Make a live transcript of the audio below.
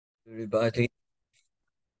Everybody.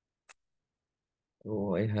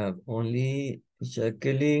 Oh, I have only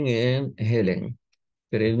Jacqueline and Helen.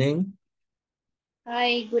 Good evening.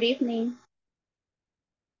 Hi, good evening.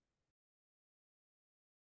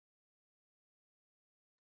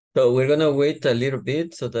 So we're gonna wait a little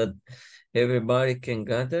bit so that everybody can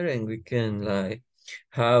gather and we can like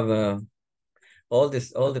have all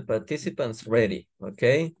the participants ready.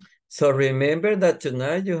 Okay. So remember that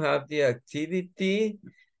tonight you have the activity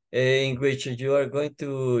in which you are going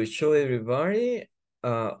to show everybody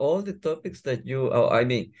all the topics that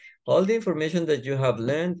all the information that you have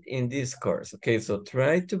learned in this course. Okay, so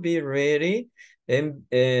try to be ready and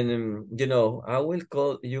I will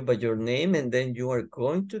call you by your name and then you are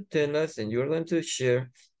going to tell us and you're going to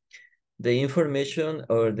share the information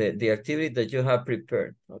or the activity that you have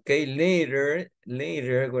prepared. Okay, later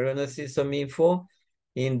we're gonna see some info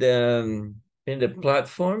in the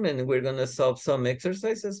platform and we're gonna solve some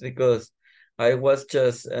exercises because I was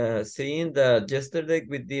just seeing that yesterday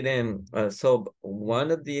we didn't solve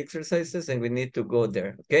one of the exercises and we need to go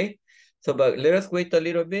there. Okay, so but let us wait a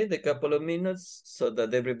little bit, a couple of minutes, so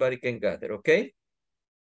that everybody can gather. Okay.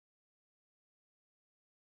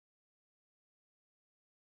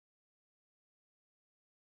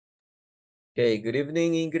 Okay, good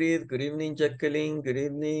evening, Ingrid. Good evening, Jacqueline. Good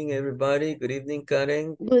evening, everybody. Good evening,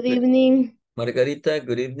 Karen. Good evening. Margarita,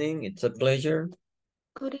 good evening. It's a pleasure.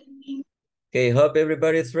 Good evening. Okay, hope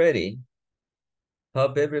everybody's ready.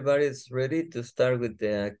 Hope everybody's ready to start with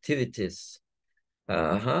the activities.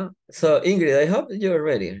 So, Ingrid, I hope you're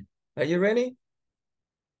ready. Are you ready?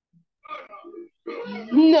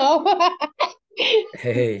 No.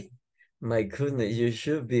 Hey, my goodness, you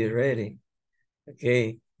should be ready.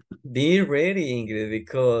 Okay, be ready, Ingrid,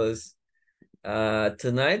 because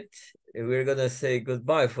tonight we're gonna say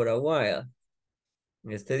goodbye for a while.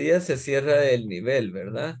 Este día se cierra el nivel,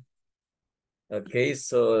 ¿verdad? Okay,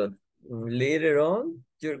 so later on,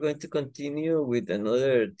 you're going to continue with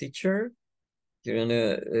another teacher. You're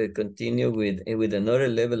gonna continue with another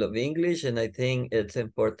level of English, and I think it's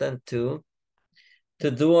important to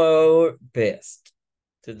do our best.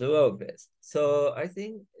 To do our best. So I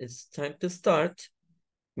think it's time to start.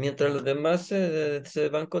 Mientras los demás se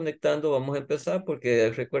van conectando, vamos a empezar porque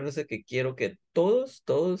recuérdense que quiero que todos,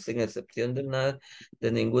 sin excepción de nada,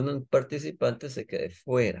 de ningún participante se quede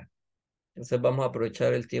fuera. Entonces vamos a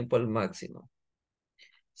aprovechar el tiempo al máximo.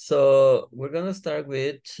 So we're gonna start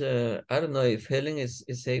with, I don't know if Helen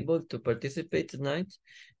is able to participate tonight.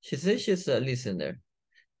 She says she's a listener.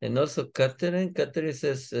 And also Catherine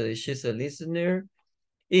says she's a listener.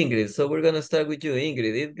 Ingrid, so we're gonna start with you,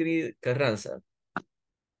 Ingrid Carranza.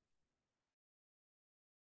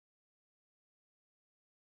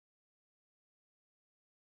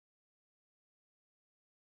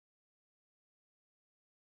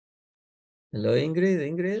 Hello,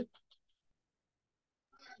 Ingrid.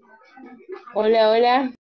 Hola,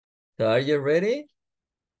 hola. So are you ready?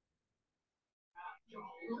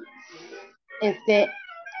 Este,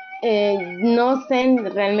 no sé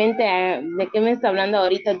realmente de qué me está hablando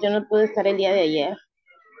ahorita. Yo no pude estar el día de ayer.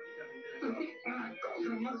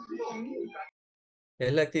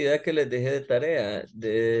 Es la actividad que les dejé de tarea,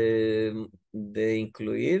 de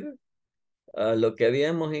incluir lo que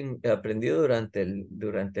habíamos aprendido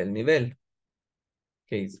durante el nivel.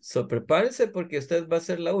 Ok, so prepárese porque usted va a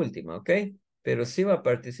ser la última, ¿ok? Pero sí va a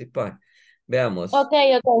participar. Veamos. Ok,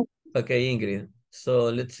 ok. Ok, Ingrid.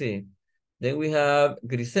 So let's see. Then we have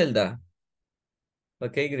Griselda.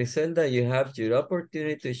 Okay, Griselda, you have your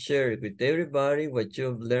opportunity to share with everybody what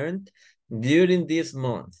you've learned during this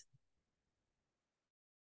month.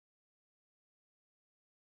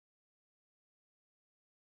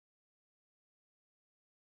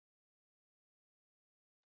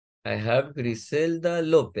 I have Griselda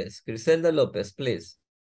Lopez. Griselda Lopez, please.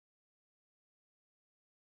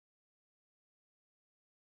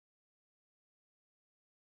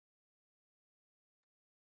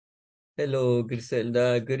 Hello,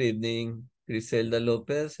 Griselda. Good evening. Griselda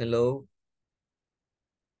Lopez, hello.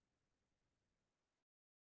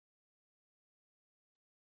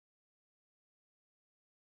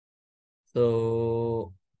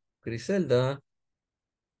 So, Griselda.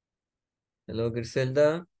 Hello,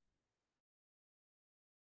 Griselda.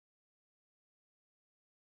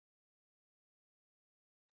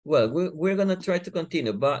 Well, we're going to try to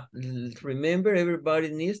continue, but remember, everybody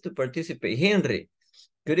needs to participate. Henry,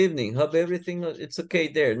 good evening. Hope everything it's okay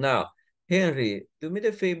there. Now, Henry, do me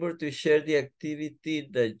the favor to share the activity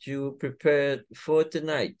that you prepared for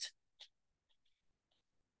tonight.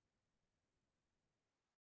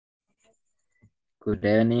 Good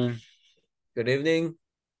evening. Good evening.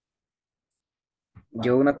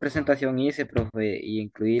 Yo una presentación hice, profe, y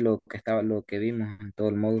incluí lo que vimos en todo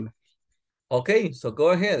el módulo. Okay, so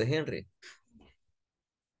go ahead, Henry.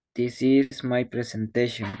 This is my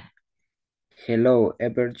presentation. Hello,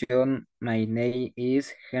 everyone. My name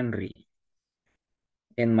is Henry,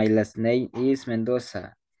 and my last name is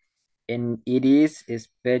Mendoza, and it is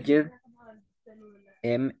spelled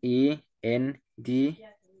Mendoza.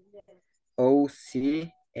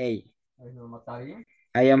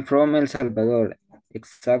 I am from El Salvador,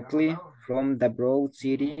 exactly from the broad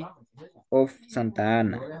city of Santa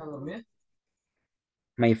Ana.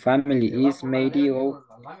 My family is made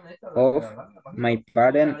of my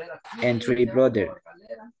parents and three brothers.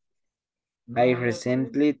 I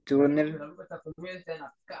recently turned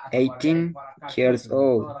 18 years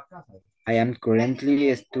old. I am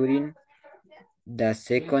currently studying the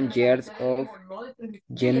second years of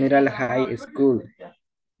General High School,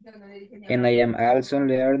 and I am also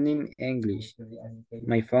learning English.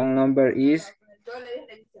 My phone number is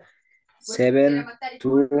 723550468.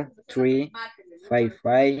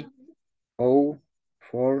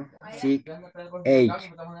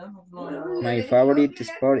 My favorite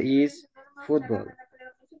sport is football.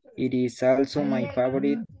 It is also my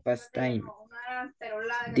favorite pastime.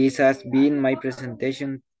 This has been my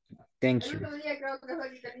presentation. Thank you.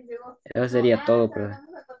 Eso sería todo, profe.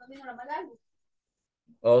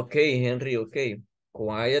 Okay, Henry, okay.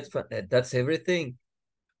 Quiet, that's everything.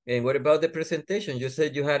 And what about the presentation? You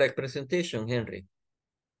said you had a presentation, Henry.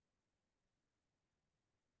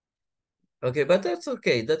 Okay, but that's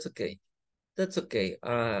okay, that's okay. That's okay.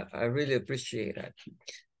 I really appreciate that.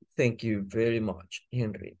 Thank you very much,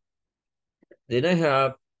 Henry. Then I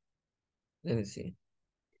have, let me see.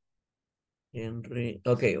 Henry,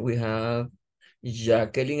 okay, we have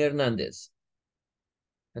Jacqueline Hernandez.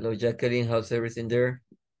 Hello, Jacqueline, how's everything there?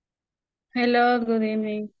 Hello, good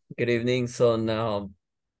evening. Good evening. So now,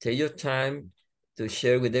 take your time to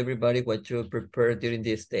share with everybody what you prepared during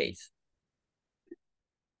these days.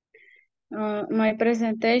 My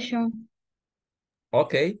presentation.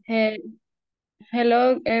 Okay.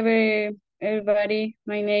 Hello, everybody.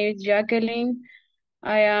 My name is Jacqueline.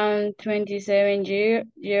 I am 27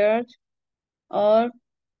 years old.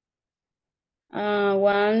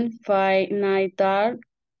 159 tall.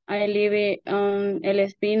 I live on El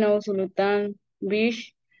Espino, Sultan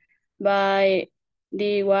Beach by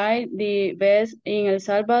the best in El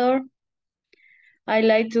Salvador. I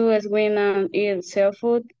like to swim and eat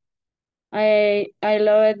seafood. I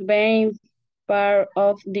love it being part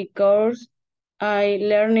of the course. I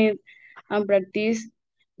learned and practice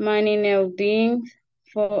many new things.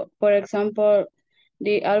 For example,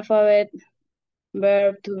 the alphabet,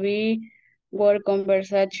 verb to be, word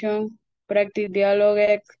conversation, practice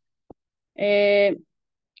dialogue, eh,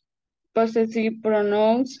 possessive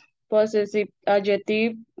pronouns, possessive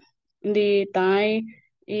adjective, the time,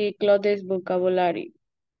 y clothes vocabulary.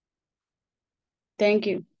 Thank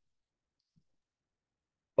you.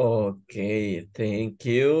 Okay, thank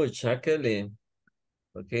you, Jacqueline.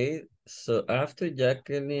 Okay, so after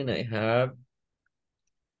Jacqueline, I have,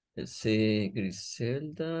 let's see,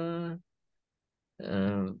 Griselda.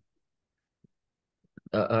 Um,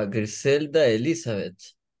 Griselda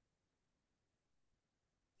Elizabeth.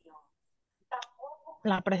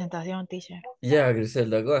 La presentación, teacher. Yeah,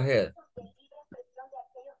 Griselda, go ahead.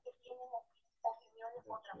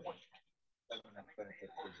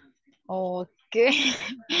 Ok.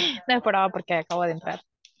 No esperaba porque acabo de entrar.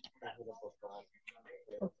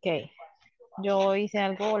 Ok. Yo hice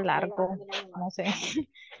algo largo. No sé.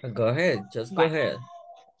 Go ahead, just go Bueno, ahead.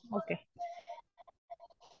 ok.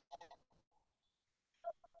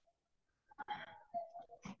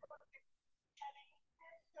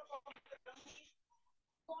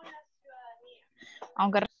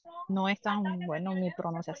 Aunque no es tan bueno mi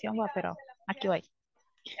pronunciación, va, pero aquí voy.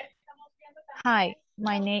 Hi,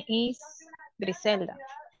 my name is Griselda,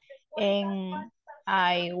 and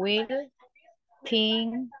I will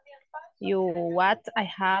think you what I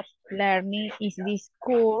have learned is this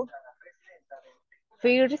cool.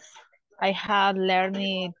 First, I have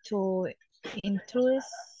learned to introduce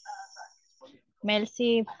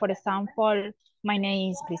Melcy. For example, my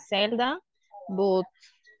name is Griselda, but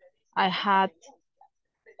I had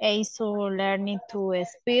also learning to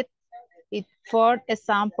speak it. For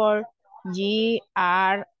example,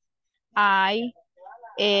 Griselda.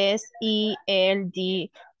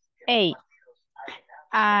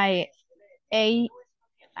 I I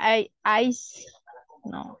I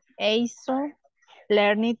no also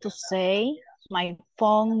learning to say my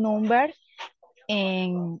phone number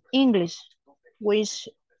in English, which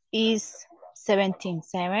is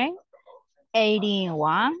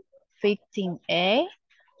 17781 15A,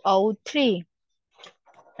 03.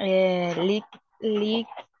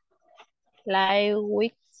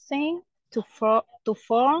 Liquidation to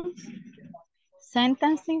form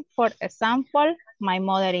sentencing. For example, my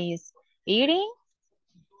mother is eating,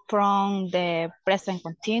 from the present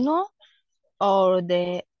continuous, or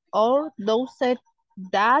those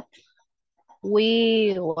that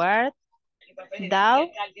we were down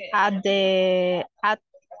at the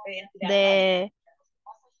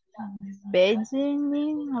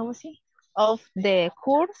beginning of the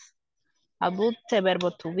course about the verb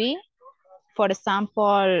to be. For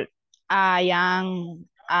example, I am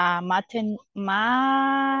a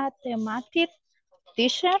mathematics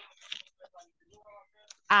teacher,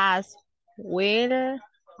 as well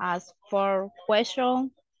as for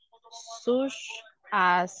questions such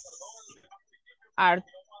as, are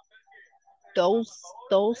those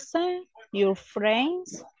your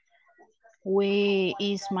friends? We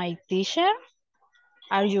is my teacher?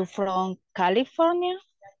 Are you from California?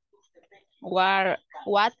 What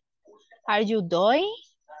are you doing?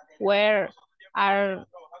 Where are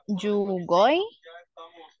you going?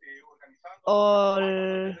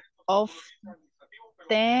 All of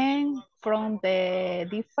them from the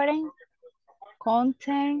different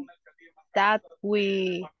content that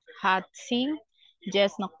we had seen.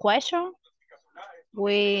 Just no question.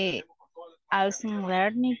 We also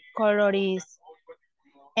learning colors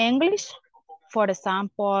English. For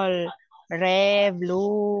example, red,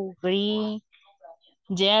 blue, green,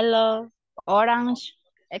 yellow, orange,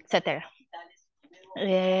 etc.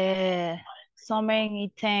 Some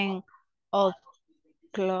item of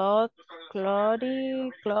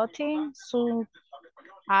clothing such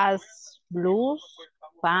as blues,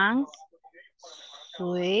 pants,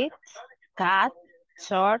 sweats, cat,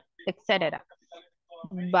 short, etc.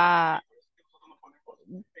 But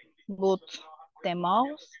but the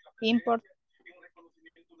most important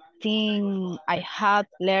thing I had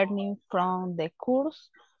learning from the course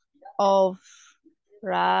of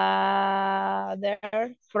rather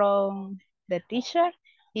from the teacher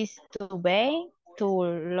is to be to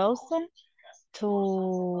listen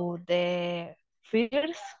to the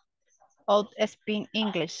first of speak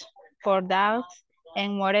English. For that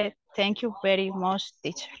and more, thank you very much,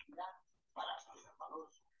 teacher.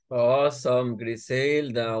 Awesome,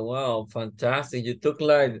 Griselda. Wow, fantastic. You took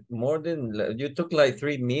like you took like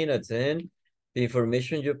 3 minutes, and the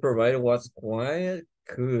information you provided was quite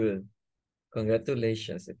good.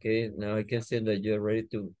 Congratulations. Okay, now I can see that you're ready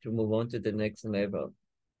to move on to the next level.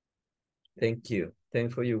 Thank you.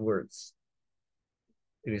 Thanks for your words.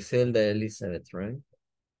 Griselda Elizabeth, right?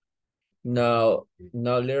 Now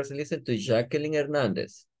let's listen to Jacqueline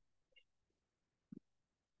Hernandez.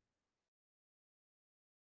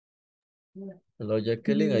 Hello,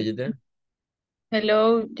 Jacqueline, are you there?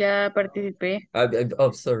 Hello, ya participé.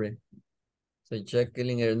 Oh, sorry. So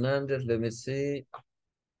Jacqueline Hernandez, let me see.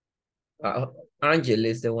 Angel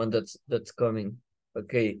is the one that's coming.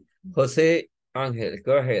 Okay, Jose Angel,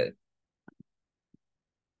 go ahead.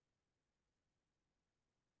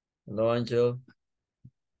 Hello, Angel.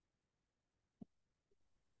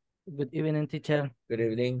 Good evening, teacher. Good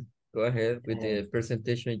evening. Go ahead with the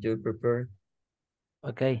presentation you prepared.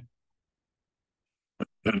 Okay.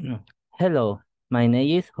 Hello, my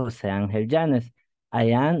name is Jose Angel Llanes.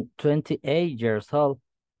 I am 28 years old.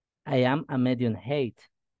 I am a medium height.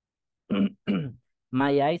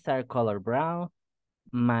 My eyes are color brown.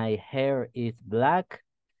 My hair is black.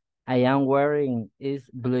 I am wearing is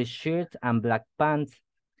blue shirt and black pants.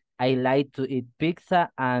 I like to eat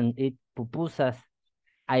pizza and eat pupusas.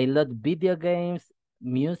 I love video games,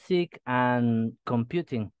 music, and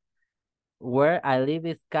computing. Where I live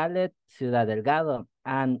is called Ciudad Delgado,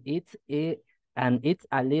 and it's a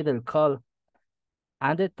little cold.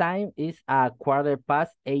 And the time is a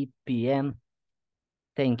 8:15 p.m.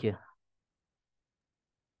 Thank you.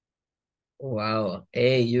 Wow.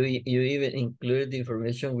 Hey, you even included the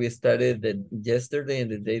information we studied yesterday and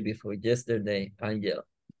the day before yesterday, Angel.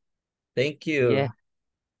 Thank you. Yeah.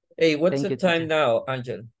 Hey, what's Thank the you, time teacher. now,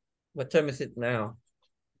 Angel? What time is it now?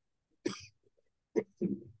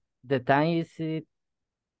 The time is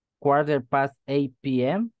 8:15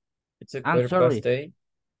 p.m. It's a I'm quarter sorry. past 8.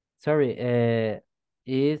 Sorry,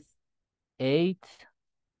 is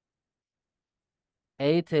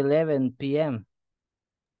 8:11 p.m.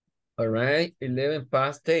 All right, 11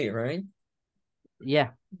 past 8, right?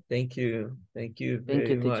 Yeah. Thank you. Thank you Thank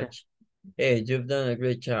you, very teacher. much. Hey, you've done a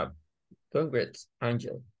great job. Congrats,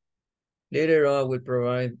 Angel. Later on, I will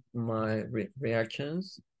provide my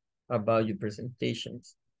reactions about your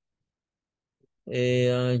presentations. Hey,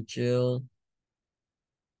 Angel.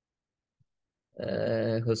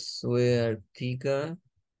 Josue Artiga.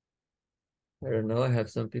 I don't know. I have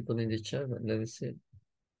some people in the chat, but let me see.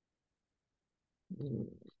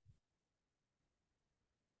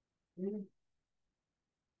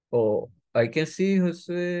 Oh, I can see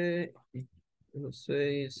Josue.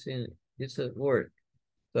 Josue is at work,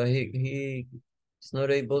 so he is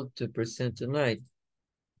not able to present tonight.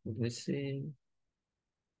 Let me see.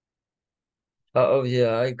 Oh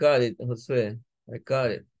yeah, I got it, Josue. I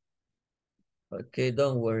got it. Okay,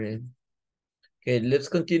 don't worry. Okay, let's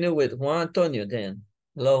continue with Juan Antonio then.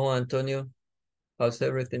 Hello, Juan Antonio. How's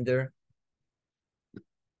everything there?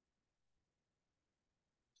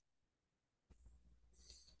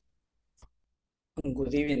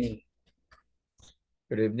 Good evening.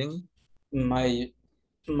 Good evening. My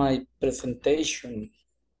presentation.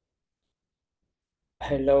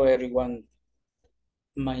 Hello everyone.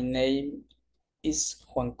 My name is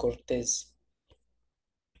Juan Cortez.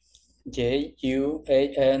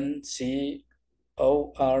 Juancortez.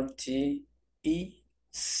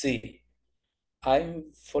 I'm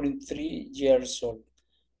 43 years old.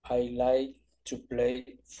 I like to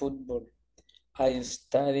play football. I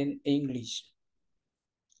study English.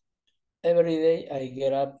 Every day I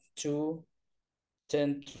get up to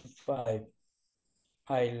 10 to 5.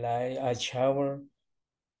 I like a shower.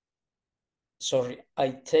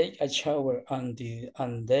 I take a shower and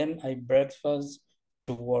then I breakfast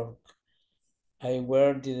to work. I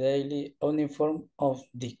wear the daily uniform of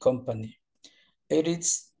the company. It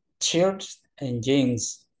is shirts and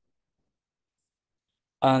jeans.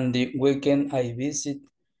 And the weekend I visit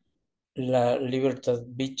La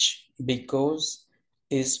Libertad Beach because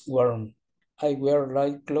it's warm. I wear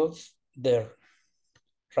light clothes there.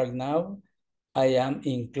 Right now, I am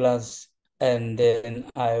in class and then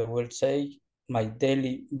I will take my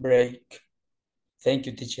daily break. Thank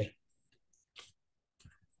you, teacher.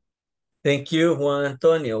 Thank you, Juan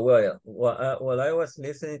Antonio. Well, while I was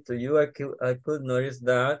listening to you, I could notice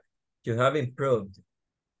that you have improved.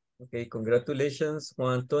 Okay, congratulations,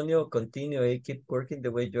 Juan Antonio. Continue, keep working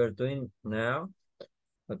the way you are doing now.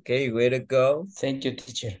 Okay, way to go. Thank you,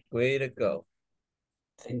 teacher. Way to go.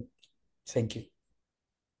 Thank you.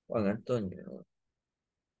 Juan Antonio.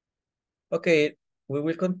 Okay, we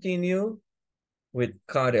will continue with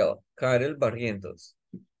Karel Barrientos.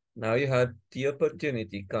 Now you have the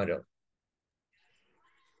opportunity, Karel.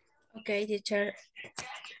 Okay, teacher.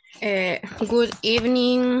 Good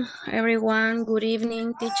evening, everyone. Good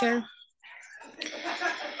evening, teacher.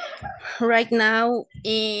 Right now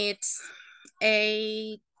it's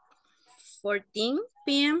 8:14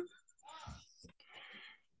 p.m.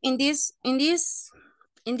 In this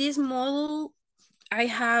module, I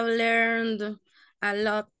have learned a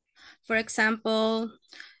lot. For example,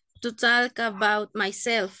 to talk about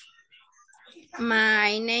myself.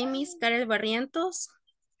 My name is Karel Barrientos.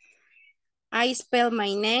 I spell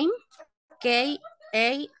my name Karel.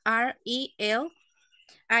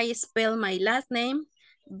 I spell my last name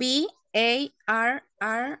Barrientos.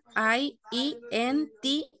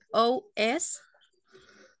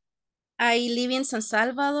 I live in San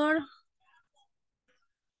Salvador.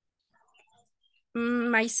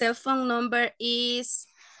 My cell phone number is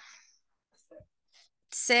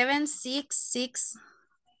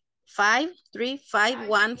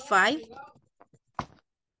 766-53515.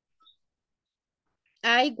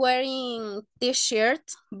 I wearing t-shirt,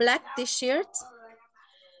 black t-shirt,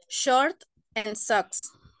 short and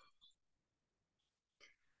socks.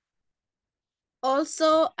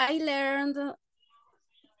 Also, I learned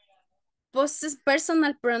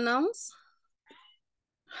personal pronouns,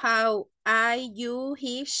 how I, you,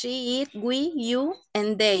 he, she, it, we, you,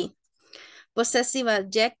 and they. Possessive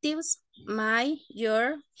adjectives, my,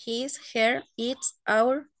 your, his, her, its,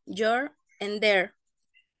 our, your, and their.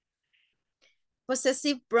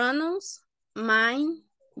 Possessive pronouns, mine,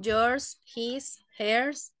 yours, his,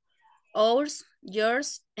 hers, ours,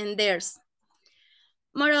 yours, and theirs.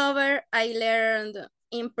 Moreover, I learned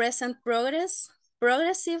in present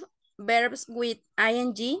progressive verbs with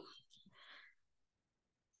ing.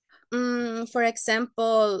 For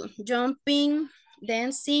example, jumping,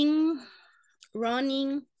 dancing,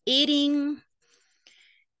 running, eating,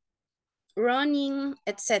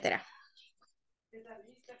 etc.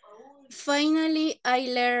 Finally, I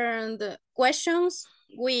learned questions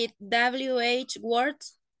with WH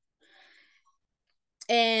words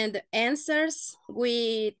and answers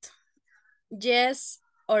with yes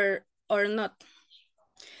or not.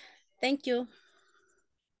 Thank you.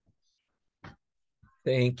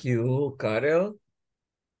 Thank you, Karel.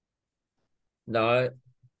 Now,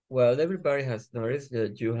 well, everybody has noticed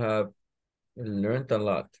that you have learned a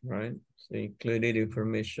lot, right? So included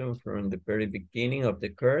information from the very beginning of the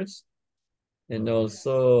course. And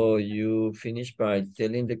also you finish by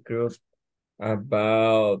telling the group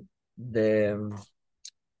about the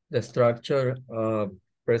structure of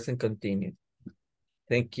present continuous.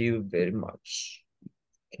 Thank you very much,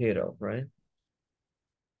 kiddo, right?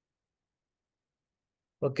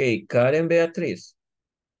 Okay, Karen Beatriz.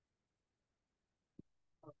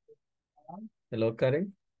 Hello,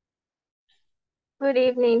 Karen. Good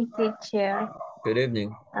evening, teacher. Good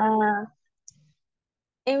evening.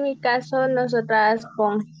 En mi caso, nosotras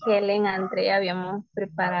con Helen Andrea habíamos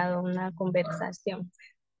preparado una conversación.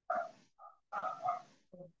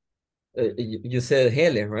 You said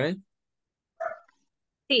Helen, right?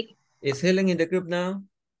 Sí. Is Helen in the group now?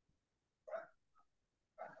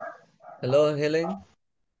 Hello, Helen.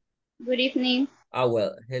 Good evening. Ah,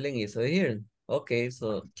 well, Helen is here. Okay,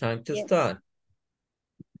 so time to Yes. start.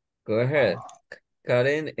 Go ahead,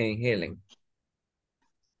 Karen and Helen.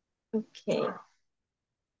 Okay.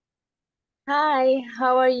 Hi,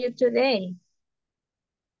 how are you today?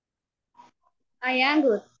 I am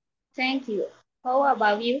good. Thank you. How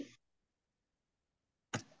about you?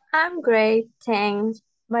 I'm great, thanks.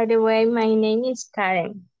 By the way, my name is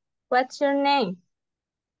Karen. What's your name?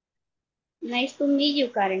 Nice to meet you,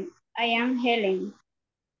 Karen. I am Helen.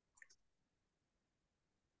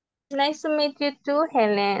 Nice to meet you too,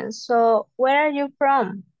 Helen. So, where are you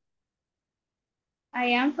from? I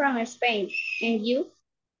am from Spain. And you?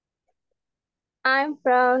 I'm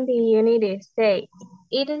from the United States.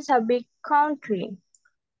 It is a big country.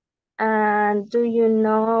 And do you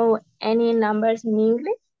know any numbers in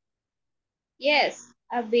English? Yes,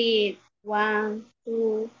 a bit. 1,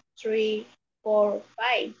 2, 3, 4,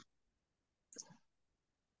 5.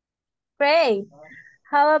 Great.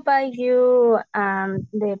 How about you,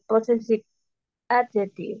 the possessive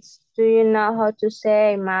adjectives? Do you know how to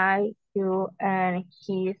say my, you, and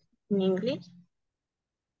his in English?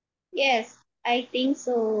 Yes, I think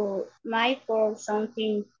so. My for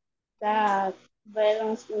something that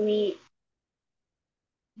belongs to me.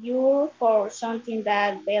 You for something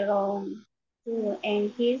that belongs to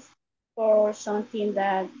and his for something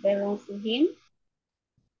that belongs to him.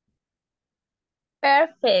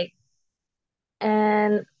 Perfect.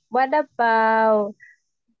 And what about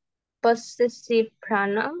possessive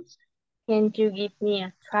pronouns? Can you give me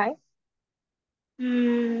a try?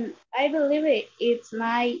 I believe it's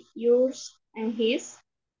my, yours, and his.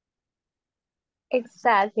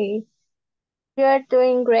 Exactly. You're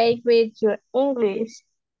doing great with your English.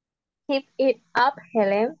 Keep it up,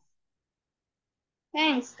 Helen.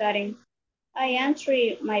 Thanks, Karen. I am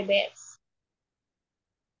trying my best.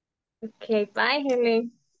 Okay, bye,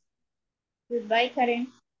 Helen. Goodbye,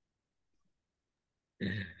 Karen.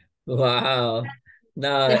 Wow.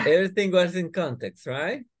 Now everything was in context,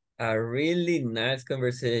 right? A really nice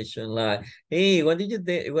conversation. Like, hey, what did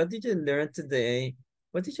you learn today?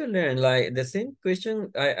 What did you learn? Like the same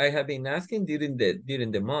question I have been asking during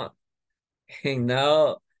the month. And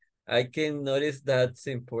now I can notice that's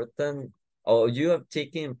important. Oh, you have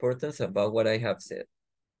taken importance about what I have said.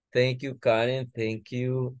 Thank you, Karen. Thank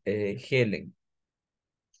you, Helen.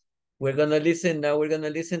 We're gonna listen now. We're gonna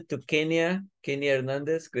listen to Kenya. Kenya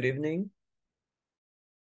Hernandez. Good evening.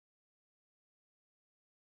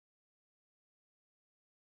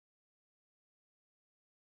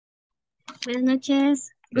 Buenas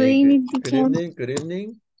noches. Good Hey, evening, good teacher. evening. Good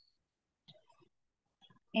evening.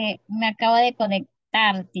 Me acabo de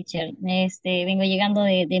conectar, teacher. Vengo llegando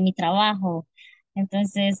de mi trabajo.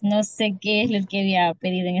 Entonces, no sé qué es lo que había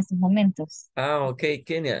pedido en estos momentos. Ah, okay,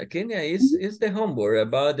 Kenya. Kenya is the homework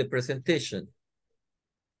about the presentation.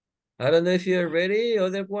 I don't know if you're ready.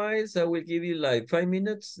 Otherwise, I will give you like 5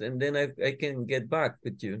 minutes and then I can get back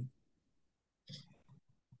with you.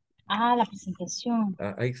 Ah, la presentación.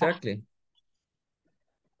 Exactly.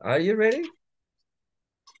 Are you ready?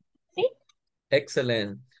 Sí.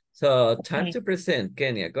 Excellent. So time Okay. to present,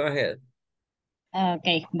 Kenya. Go ahead.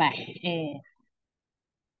 Okay, bye.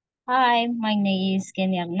 Hi, my name is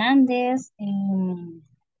Kenia Hernández.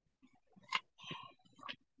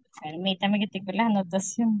 Permítame que tengo la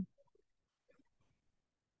anotación.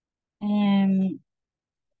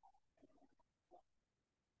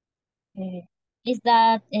 Is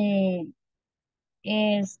that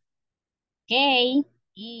is Kenia.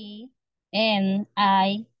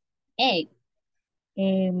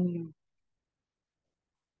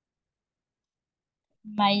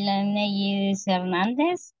 My name is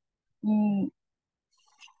Hernández.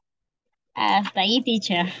 Hasta ahí,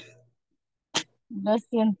 teacher. Lo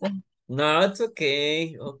siento. No, it's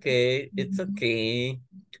okay. Okay, it's okay.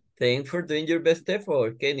 Thanks for doing your best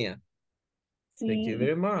effort, Kenya. Thank you Sí,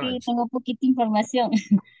 very sí, much. tengo poquita información.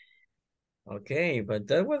 Okay, but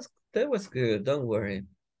that was good. Don't worry.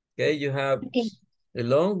 Okay, you have Okay. a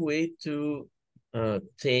long way to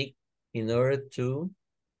take in order to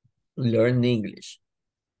learn English.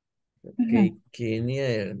 Okay,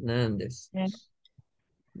 Kenia Hernandez. Yeah.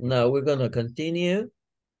 Now we're gonna continue.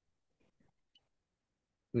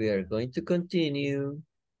 We are going to continue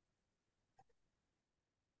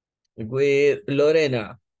with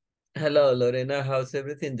Lorena. Hello, Lorena. How's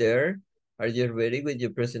everything there? Are you ready with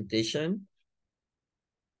your presentation?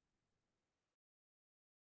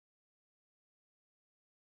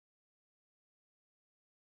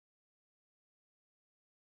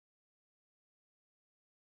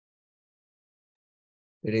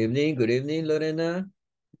 Good evening, Lorena.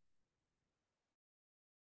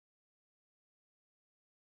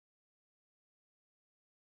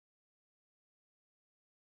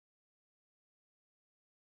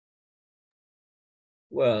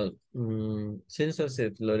 Well, seems as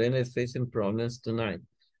if Lorena is facing problems tonight.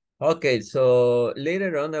 Okay, so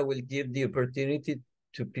later on, I will give the opportunity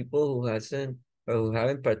to people who hasn't or who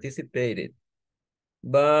haven't participated.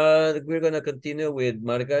 But we're gonna continue with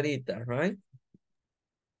Margarita, right?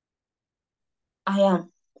 I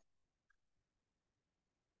am.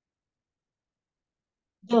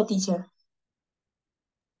 Yo, teacher.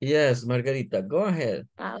 Yes, Margarita, go ahead.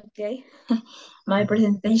 Okay. My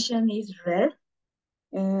presentation is rare.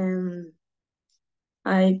 I'm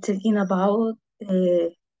talking about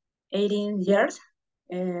 18 years.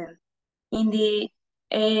 In the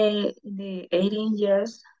 18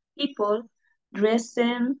 years, people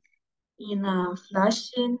dressing in a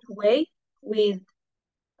flashing way with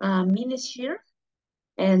a miniature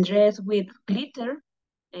and dress with glitter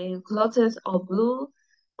and clothes of blue,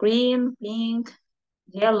 green, pink,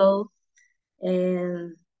 yellow,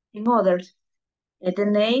 and others. The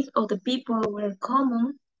names of the people were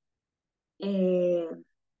common: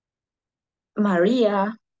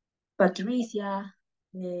 Maria, Patricia,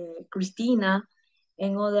 Christina,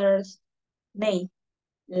 and others names.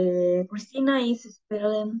 Christina is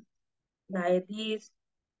spelled like this,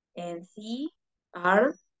 and Christina.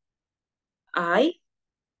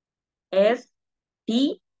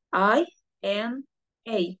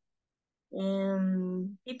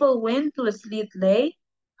 People went to sleep late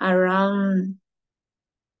around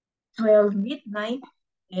 12 midnight,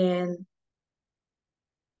 and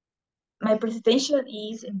my presentation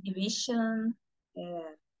is in division,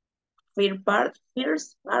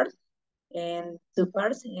 first part, and two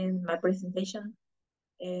parts in my presentation.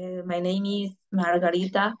 My name is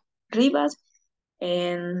Margarita Rivas,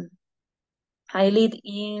 and I live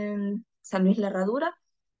in San Luis La Herradura.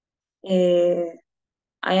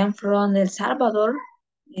 I am from El Salvador.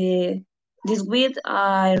 This week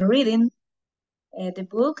I reading the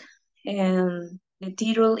book, and the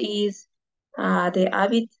title is the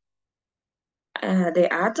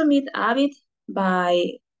Atomic Habit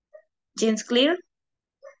by James Clear,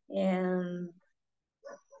 and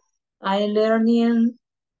I learning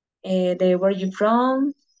the where you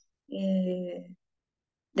from, the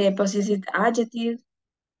possessive adjective,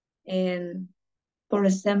 and for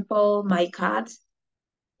example, my cat,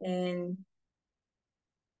 and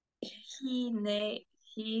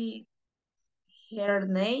he her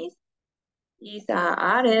name is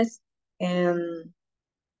Ares, and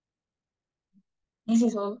this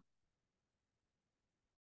is all.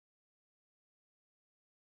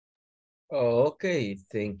 Okay,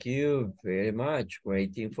 thank you very much.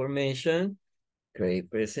 Great information.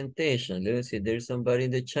 Great presentation. Let me see, there's somebody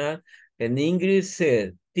in the chat. And Ingrid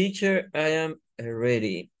said, teacher, I am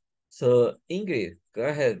ready. So Ingrid, go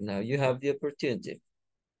ahead now. You have the opportunity.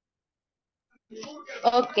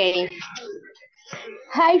 Okay.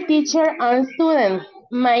 Hi, teacher and student.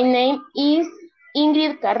 My name is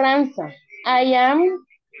Ingrid Carranza. I am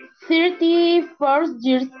 34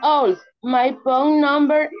 years old. My phone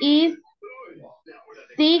number is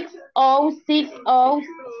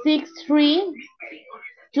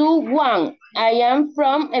 60606321. I am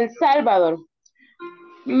from El Salvador.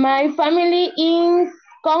 My family is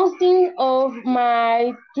consisting of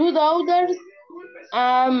my two daughters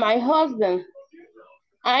and my husband.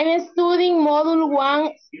 I'm studying Module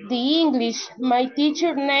 1, the English. My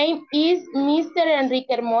teacher name is Mr.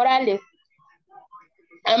 Enrique Morales.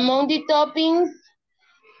 Among the topics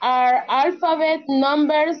are alphabet,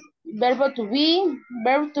 numbers, verb to be,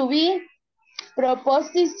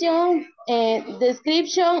 proposition,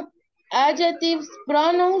 description, adjectives,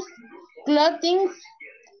 pronouns, clothing,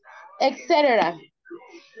 etc.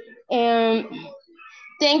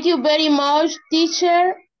 Thank you very much,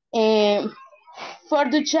 teacher, for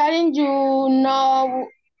the challenge.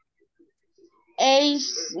 age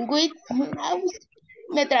with,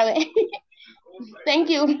 me trabé. Thank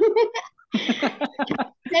you.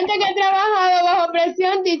 Siento que he trabajado bajo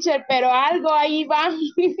presión, teacher, pero algo ahí va.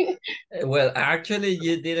 Well, actually,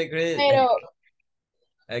 you did Pero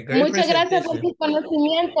a great muchas gracias por presentation. sus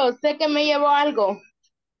conocimientos. Sé que me llevo algo.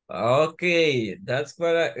 Okay, that's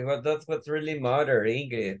that's what really matter,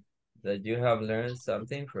 Ingrid, that you have learned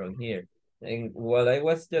something from here. And while I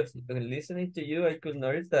was just listening to you, I could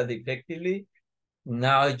notice that effectively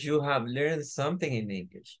now you have learned something in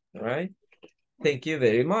English, all right? Thank you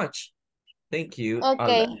very much. Thank you a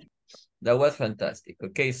Okay. lot. That was fantastic.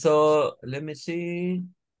 Okay, so let me see.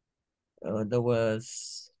 That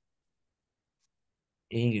was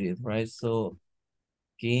Ingrid, right? So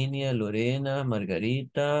Kenia, Lorena,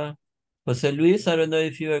 Margarita, Jose Luis, I don't know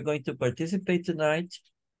if you are going to participate tonight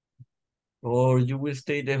or you will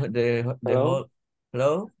stay the Hello. whole.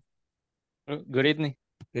 Hello? Good evening.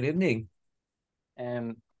 Good evening.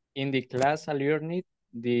 In the class, I learned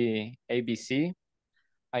the ABC.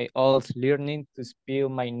 I also learning to spell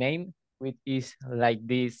my name, which is like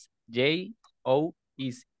this: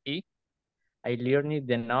 J-O-S-E. I learned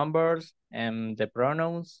the numbers and the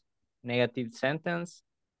pronouns, negative sentence,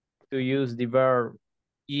 to use the verb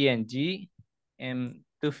ing. And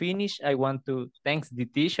to finish, I want to thank the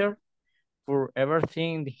teacher for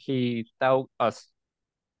everything he taught us.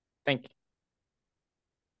 Thank you.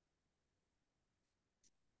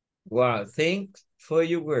 Wow, thanks for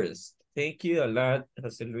your words. Thank you a lot,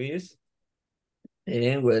 Jose Luis.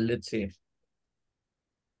 And well, let's see.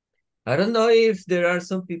 I don't know if there are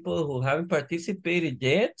some people who haven't participated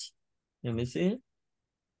yet. Let me see.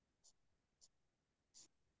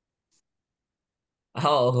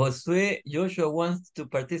 Oh, Josue Joshua wants to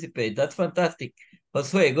participate. That's fantastic.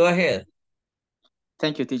 Josue, go ahead.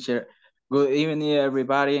 Thank you, teacher. Good evening,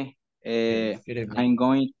 everybody. Good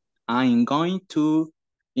evening. I'm going to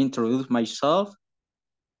introduce myself.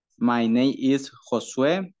 My name is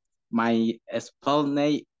Josue. My spell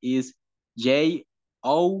name is Josue.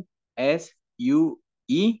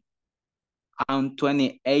 I'm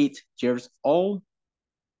 28 years old.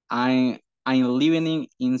 I'm living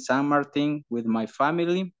in San Martin with my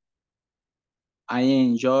family. I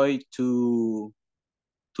enjoy to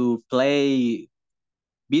play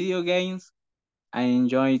video games. I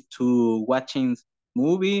enjoy to watching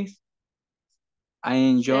movies. I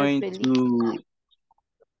enjoy to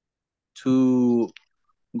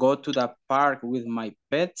go to the park with my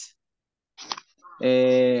pets.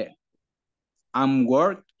 I'm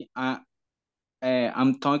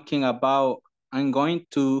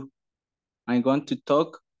going to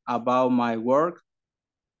talk about my work.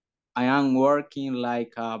 I am working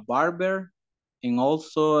like a barber, and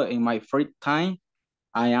also in my free time,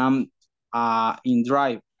 I am in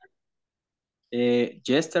drive.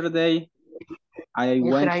 Yesterday, I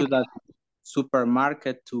went to the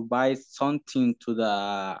supermarket to buy something to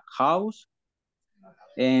the house,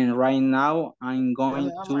 and right now I'm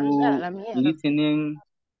going to listening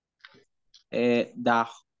the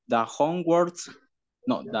homeworks,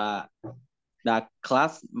 no, the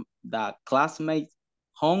classmates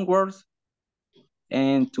homeworks,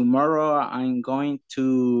 and tomorrow I'm going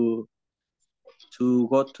to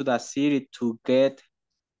go to the city to get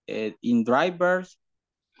in drivers.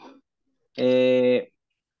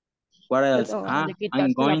 What else?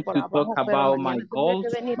 I'm going to talk about my goals.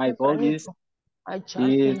 My goal is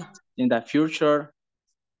in the future.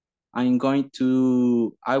 I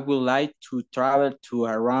would like to travel to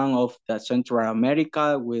around of the Central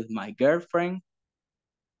America with my girlfriend.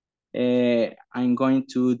 I'm going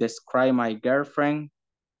to describe my girlfriend.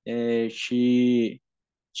 She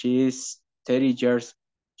is 30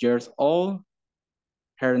 years old.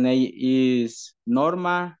 Her name is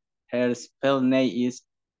Norma. Her spell name is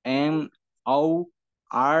Norma.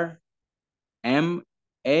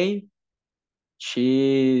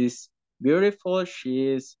 She's beautiful.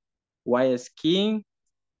 She's white skin,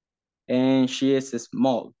 and she is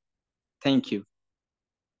small. Thank you.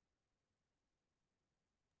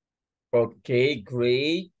 Okay,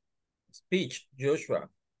 great speech, Joshua.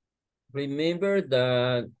 Remember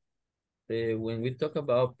that when we talk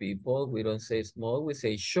about people, we don't say small, we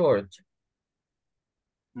say short.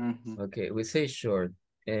 Okay, we say short.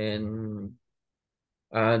 And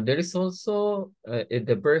there is also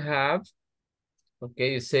the verb have.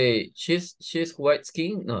 Okay, you say she's white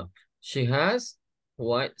skin. No, she has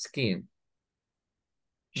white skin.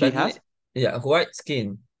 She has? Yeah, white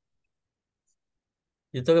skin.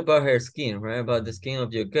 You talk about her skin, right? About the skin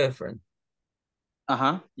of your girlfriend.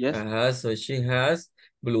 Yes. So she has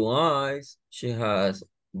blue eyes. She has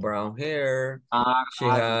brown hair. She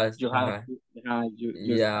has. Yeah.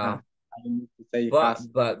 I need to say But has.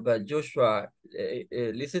 but Joshua,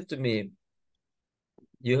 listen to me.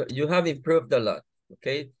 You have improved a lot.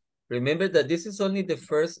 Okay. Remember that this is only the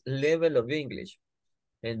first level of English,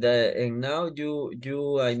 and now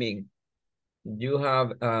I mean you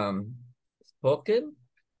have spoken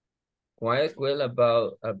quite well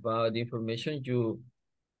about the information you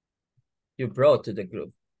brought to the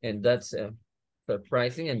group, and that's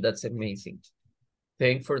surprising, and that's amazing.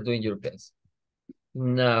 Thanks for doing your best.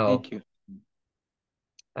 Now, Thank you.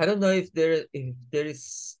 I don't know if there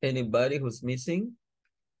is anybody who's missing.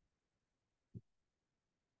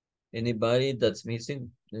 Anybody that's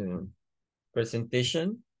missing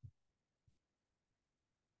presentation?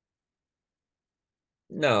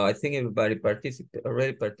 No, I think everybody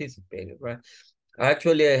already participated, right?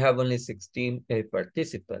 Actually, I have only 16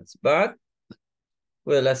 participants, but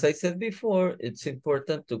well, as I said before, it's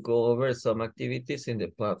important to go over some activities in the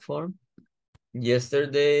platform.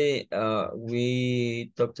 Yesterday,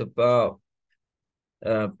 we talked about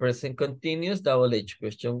present continuous, double H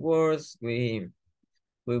question words.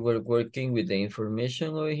 We were working with the information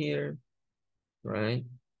over here, right?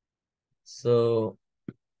 So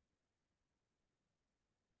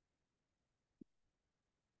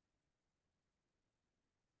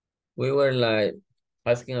we were like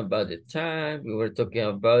asking about the time. We were talking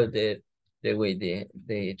about the way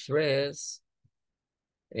they dress,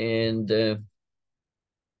 and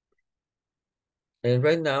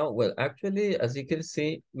right now, well, actually, as you can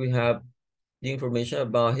see, we have the information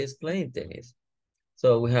about his playing tennis.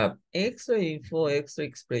 So we have extra info, extra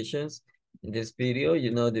expressions in this video. You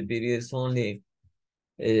know, the video is only,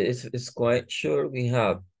 it's quite short. We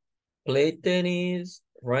have play tennis,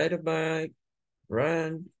 ride a bike,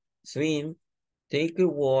 run, swim, take a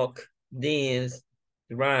walk, dance,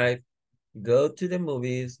 drive, go to the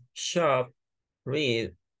movies, shop,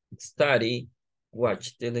 read, study,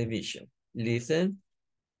 watch television. Listen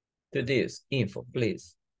to this info,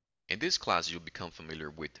 please. In this class, you'll become familiar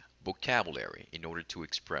with vocabulary in order to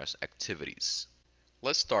express activities.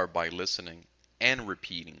 Let's start by listening and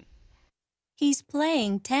repeating. He's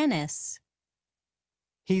playing tennis.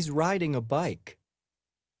 He's riding a bike.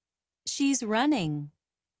 She's running.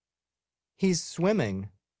 He's swimming.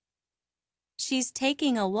 She's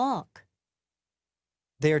taking a walk.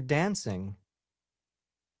 They're dancing.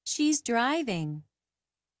 She's driving.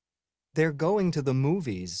 They're going to the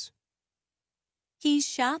movies. He's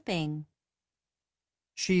shopping.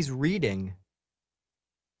 She's reading.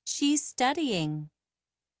 She's studying.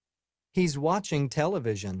 He's watching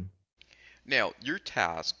television. Now, your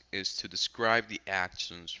task is to describe the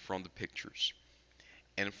actions from the pictures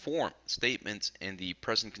and form statements in the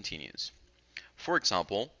present continuous. For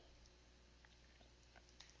example,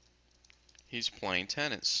 he's playing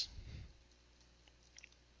tennis.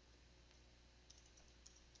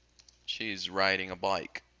 She's riding a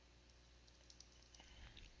bike.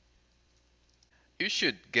 You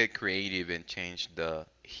should get creative and change the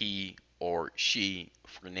he or she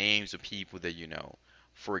for names of people that you know.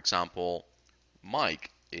 For example,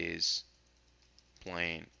 Mike is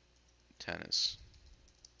playing tennis.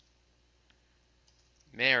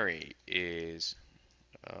 Mary is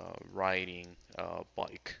riding a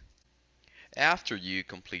bike. After you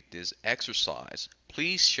complete this exercise,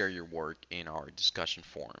 please share your work in our discussion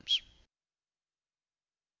forums.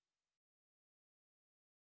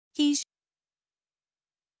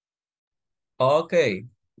 Okay,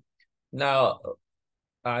 now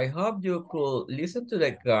I hope you could listen to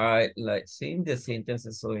the guide, like seeing the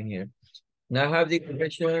sentences over here. Now I have the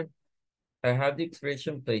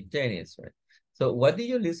expression play tennis, right? So what did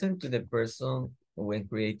you listen to the person when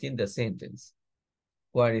creating the sentence?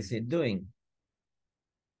 What is he doing?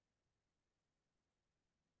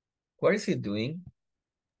 What is he doing?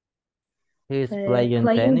 He's playing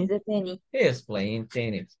tennis. the tennis. He is playing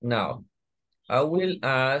tennis. Now, I will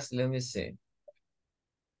ask, let me see.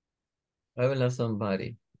 I will ask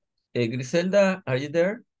somebody. Griselda, are you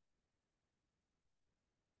there?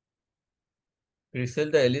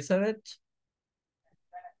 Griselda Elizabeth?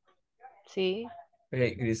 Sí.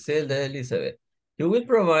 Okay, Griselda Elizabeth. You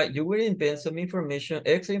will invent some information,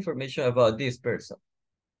 extra information about this person.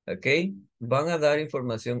 Okay? Van a dar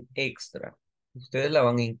información extra. Ustedes la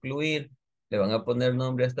van a incluir, le van a poner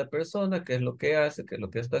nombre a esta persona, qué es lo que hace, qué es lo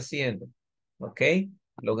que está haciendo. ¿Ok?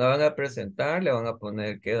 Lo van a presentar, le van a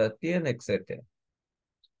poner qué edad tiene, etcétera.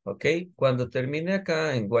 ¿Ok? Cuando termine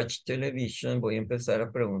acá en Watch Television, voy a empezar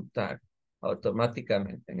a preguntar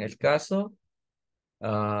automáticamente. En el caso,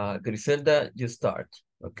 Griselda, you start.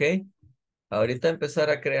 ¿Ok? Ahorita empezar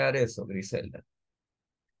a crear eso, Griselda.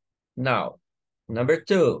 Now, number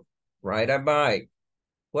 2, ride a bike.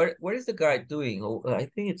 What is the guy doing? Oh, I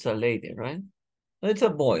think it's a lady, right? No, it's a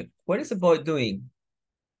boy. What is the boy doing?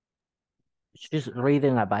 She's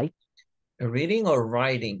reading a bike. Reading or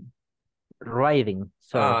riding? Riding.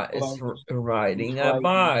 Sorry. It's riding a Riding.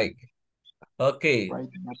 bike. Okay,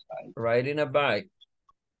 Riding a bike. riding a bike.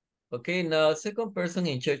 Okay, now second person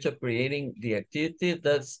in charge of creating the activity,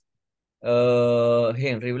 that's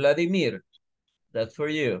Henry Vladimir. That's for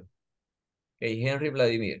you. Okay, Henry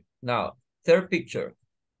Vladimir. Now, third picture.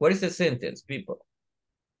 What is the sentence, people?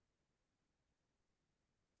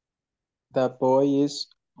 The boy is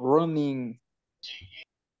running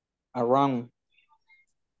around.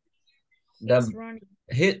 He's running.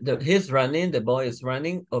 He's running, the boy is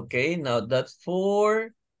running. Okay, now that's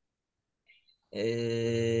for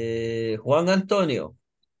Juan Antonio.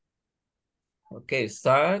 Okay,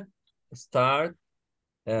 start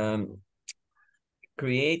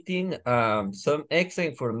creating some extra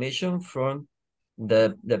information from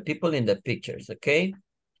the people in the pictures, okay?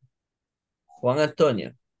 Juan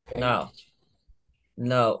Antonio. Okay.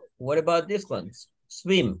 Now, what about this one?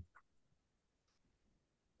 Swim.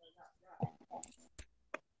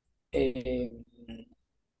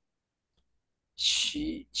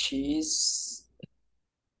 She's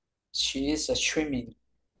swimming.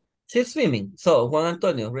 She's swimming. So, Juan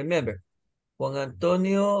Antonio, remember, Juan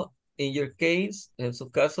Antonio, in your case, en su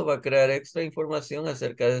caso, va a crear extra información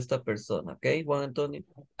acerca de esta persona, ¿ok, Juan Antonio?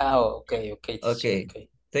 Okay. Okay,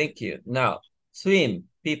 thank you. Now, swim,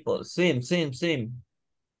 people, swim.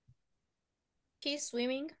 He's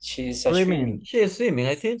swimming. She's Swimming. She is swimming.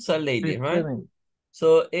 I think it's a lady, She's right? swimming.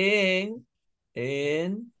 So, and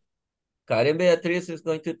Karen Beatriz is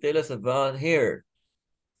going to tell us about her.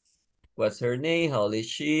 What's her name? How old is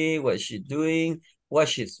she? What's she doing?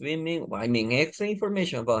 What's she swimming? I mean, extra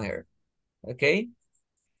information about her. Okay?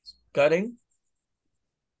 Karen?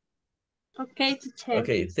 Okay, teacher.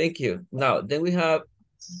 Okay, thank you. Now, then we have,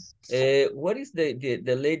 what is the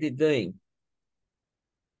lady doing?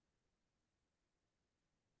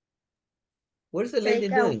 What is the lady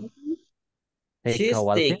doing? She's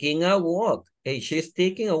taking a walk. Hey, she's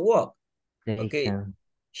taking a walk. Okay,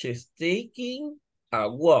 she's taking a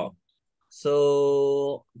walk.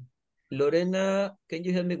 So, Lorena, can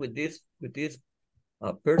you help me with this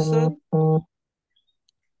person?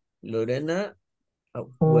 Lorena,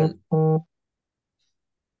 well.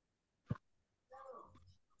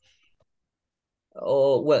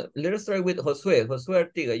 Oh, well, let us start with Josue. Josue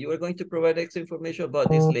Artiga, you are going to provide extra information about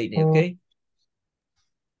this lady, okay?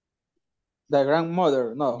 The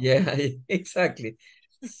grandmother, no. Yeah, exactly.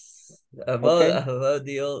 About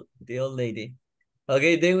the old lady.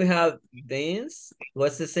 Okay, then we have dance.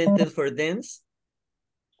 What's the sentence for dance?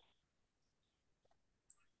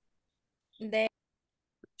 They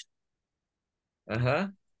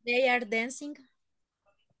are dancing.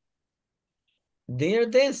 They are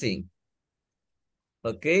dancing.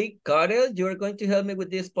 Okay, Karel, you are going to help me with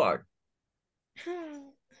this part.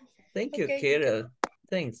 Thank you, Karel.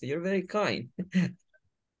 Thanks, you're very kind.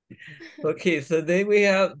 Okay, so then we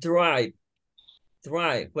have drive.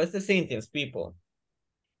 Drive. What's the sentence, people?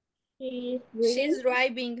 She's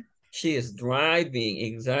driving. She is driving,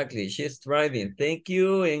 exactly. She's driving. Thank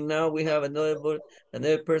you. And now we have another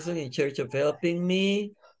person in charge of helping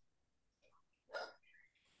me.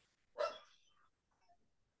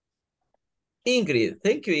 Ingrid.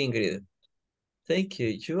 Thank you, Ingrid. Thank you.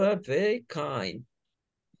 You are very kind.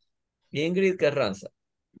 Ingrid Carranza.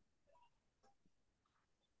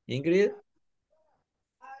 Ingrid?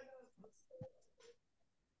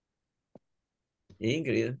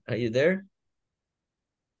 Ingrid, are you there?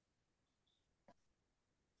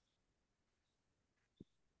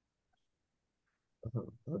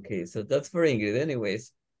 Okay, so that's for Ingrid.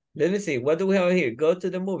 Anyways, let me see. What do we have here? Go to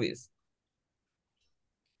the movies.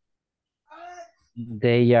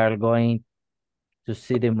 They are going to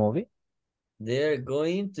see the movie. They're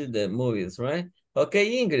going to the movies, right?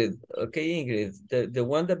 Okay, Ingrid. Okay, Ingrid. The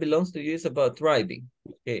one that belongs to you is about driving.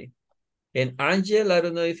 Okay. And Angel, I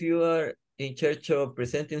don't know if you are in charge of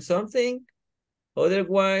presenting something.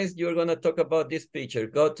 Otherwise, you're going to talk about this picture.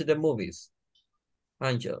 Go to the movies.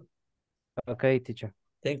 Angel. Okay, teacher.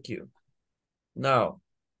 Thank you. Now,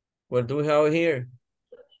 what do we have here?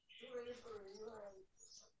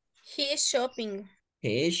 He is shopping.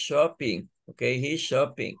 He is shopping. Okay, he's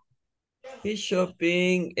shopping. He's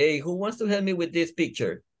shopping. Hey, who wants to help me with this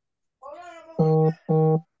picture? Who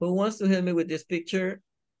wants to help me with this picture?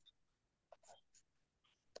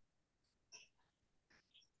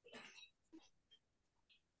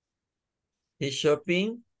 He's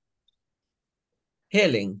shopping.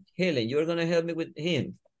 Helen, you're going to help me with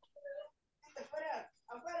him.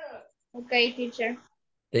 Okay, teacher.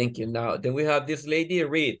 Thank you. Now, then we have this lady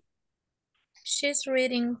read. She's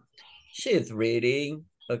reading. She's reading.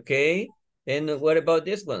 Okay. And what about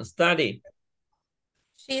this one? Study.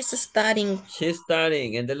 She's studying. She's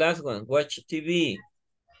studying. And the last one, watch TV.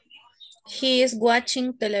 He is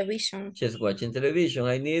watching television. She's watching television.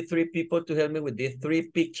 I need 3 people to help me with these 3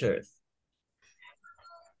 pictures.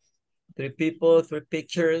 3 people, 3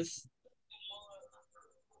 pictures.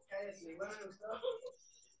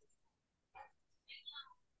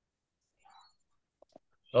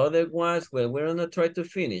 Otherwise, well, we're gonna try to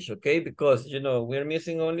finish, okay? Because, you know, we're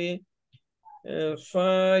missing only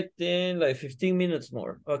 5, 10, like 15 minutes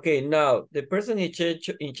more. Okay, now, the person in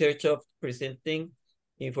charge of presenting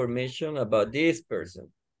information about this person.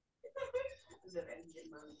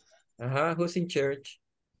 Who's in charge?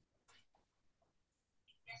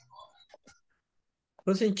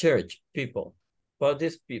 Who's in charge, people? About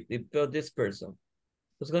this person.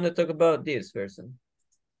 Who's gonna talk about this person?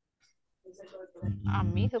 A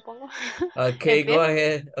mí, supongo. Okay, go Empiezo.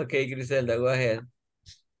 ahead. Okay, Griselda, go ahead.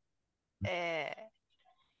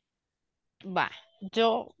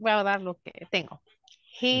 Yo voy a dar lo que tengo.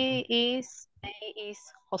 He is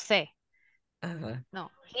José. No,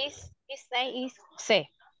 his name is José.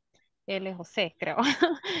 Él es José, creo.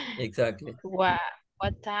 Exactly. What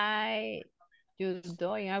are you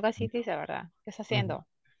doing? Algo así dice, ¿verdad? ¿Qué está haciendo?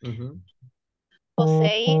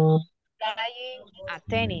 José is playing a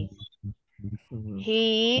tennis.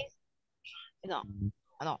 He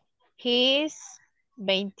He's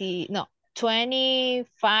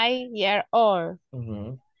 25 years old.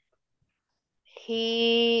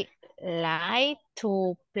 He likes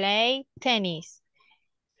to play tennis.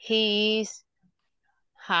 He's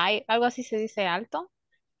high, algo así se dice alto.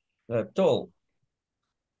 Tall.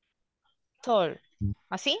 Tall.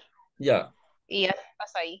 ¿Así? Yeah. Y ya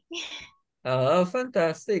hasta ahí.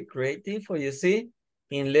 Fantastic. Great info. You see,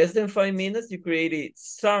 in less than 5 minutes, you created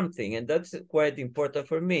something, and that's quite important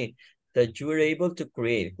for me, that you were able to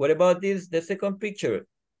create. What about this, the second picture?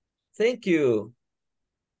 Thank you.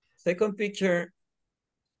 Second picture.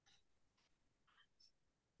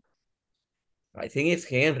 I think it's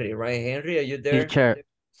Henry, right? Henry, are you there? Teacher,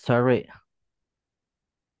 sorry.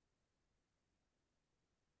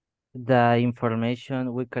 The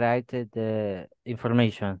information, we created the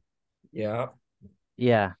information. Yeah.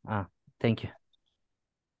 Yeah, thank you.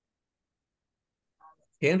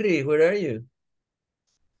 Henry, where are you?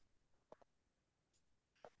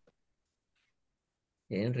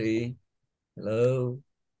 Henry, hello.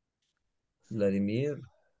 Vladimir.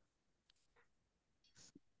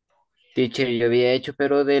 Teacher, yo había hecho,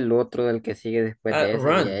 pero del otro, del que sigue después de ese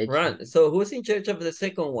había hecho. Run. So who's in charge of the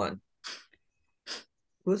second one?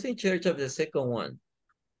 Who's in charge of the second one?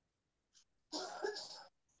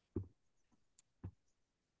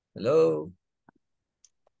 Hello.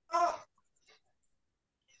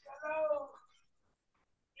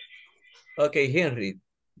 Okay, Henry,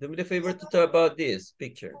 do me the favor to talk about this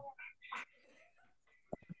picture.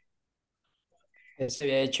 Ese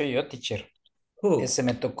había hecho yo, teacher. Who? Ese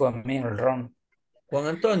me tocó a mí, el Ron. Juan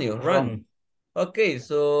Antonio, Ron. Okay,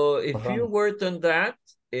 so if you worked on that,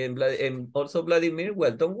 and also Vladimir,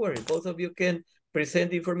 well, don't worry. Both of you can present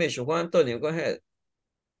the information. Juan Antonio, go ahead.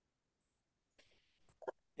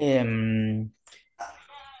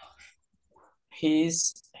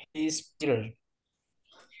 He's Peter.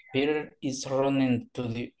 Peter is running to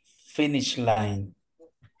the finish line.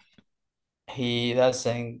 He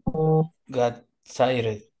doesn't get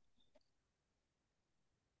tired.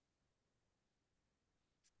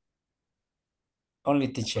 Only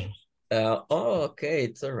teacher. Okay,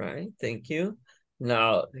 it's all right. Thank you.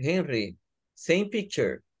 Now, Henry, same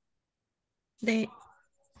picture.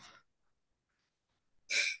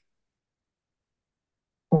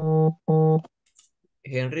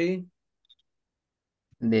 Henry.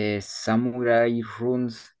 The samurai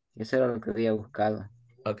runes. Eso era lo que había buscado.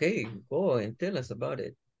 Okay, go and tell us about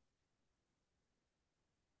it.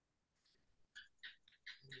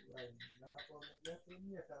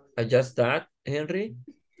 Adjust that, Henry.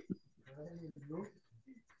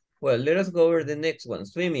 Well, let us go over the next one.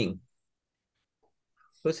 Swimming.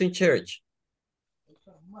 Who's in charge?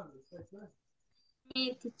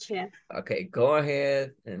 Me, teacher. Okay, go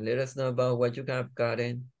ahead and let us know about what you have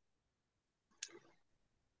gotten.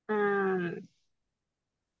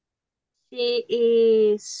 She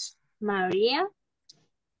is Maria,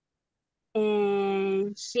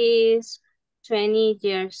 and she's 20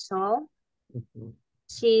 years old.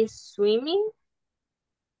 She's swimming,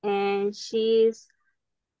 and she's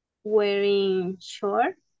wearing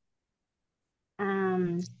shorts.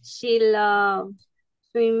 She loves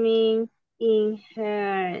swimming in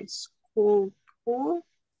her school pool.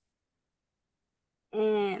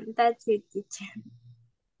 And that's it, teacher.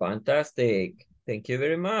 Fantastic. Thank you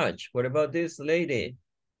very much. What about this lady?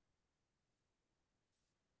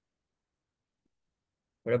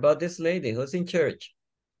 What about this lady? Who's in church?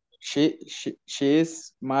 She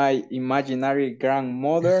is my imaginary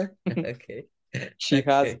grandmother. Okay. She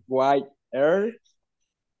has white hair.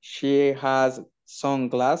 She has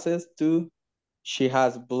sunglasses too. She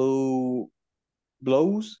has blue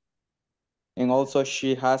blouse. And also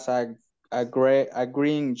she has a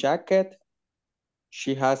green jacket.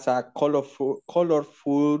 She has a colorful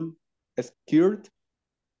skirt.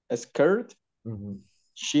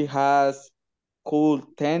 She has cool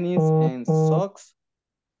tennis and socks.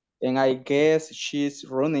 And I guess she's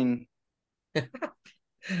running.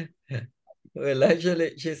 Well,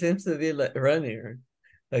 actually, she seems to be like running.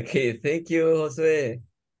 Okay, thank you, Jose.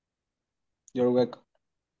 You're welcome.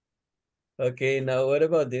 Okay, now what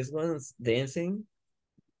about this one's dancing?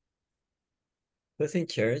 Who's in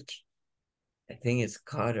church? I think it's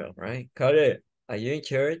Carter, right? Carter, are you in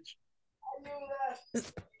church?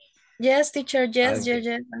 Yes, teacher. Yes, Okay.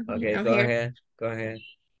 yes. Okay, I'm go here. ahead. Go ahead.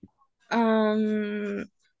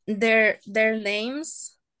 Their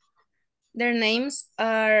names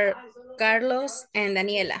are Carlos and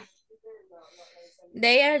Daniela.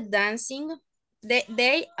 They are dancing.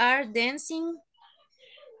 They are dancing.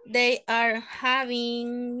 They are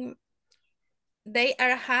having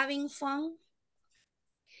fun.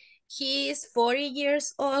 He is 40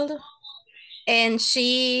 years old and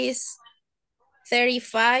she's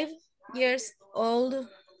 35 years old.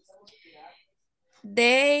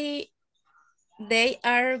 They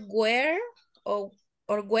are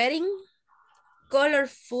wearing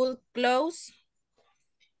colorful clothes.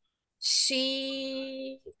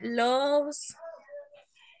 She loves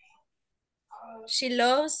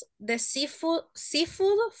the seafood,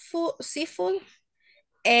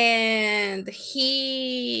 and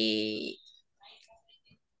he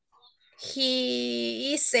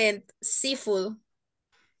isn't seafood.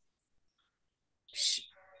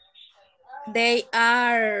 They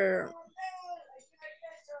are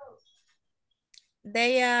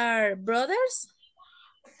brothers.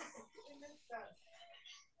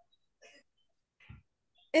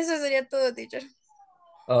 Eso sería todo, teacher.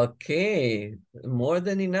 Okay, more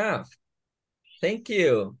than enough. Thank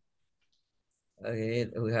you. Okay,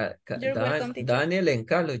 we had You're welcome, teacher. Daniel and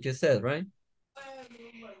Carlos, you said, right?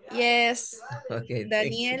 Yes. Okay,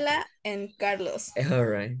 Daniela and Carlos. All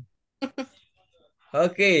right.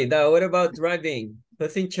 Okay, now what about driving?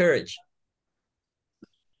 Who's in church?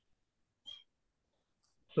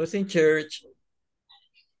 Who's in church?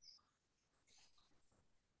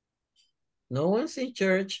 No one's in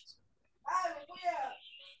church.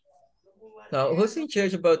 Now, who's in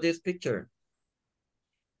church about this picture?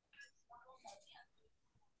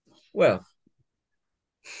 Well,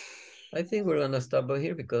 I think we're gonna stop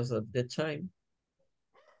here because of the time.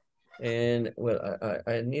 And well,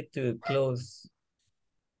 I need to close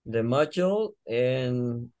the module,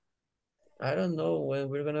 and I don't know when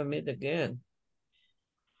we're gonna meet again.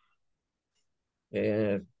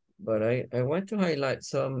 But I want to highlight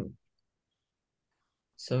some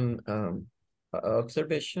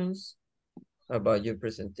observations about your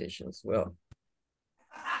presentations. Well,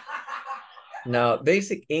 now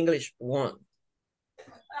Basic English 1.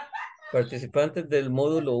 Participantes del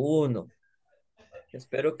módulo 1.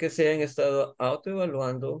 Espero que se hayan estado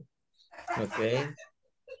autoevaluando, ¿ok?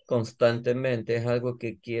 Constantemente. Es algo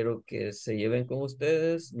que quiero que se lleven con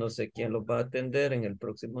ustedes. No sé quién los va a atender en el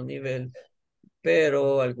próximo nivel,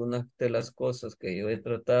 pero algunas de las cosas que yo he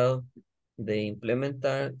tratado de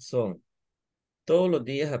implementar son todos los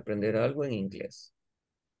días aprender algo en inglés.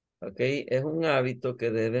 ¿Ok? Es un hábito que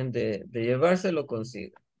deben de llevárselo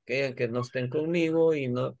consigo. ¿Ok? Aunque no estén conmigo y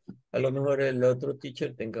no, a lo mejor el otro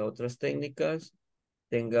teacher tenga otras técnicas,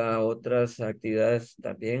 tenga otras actividades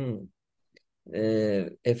también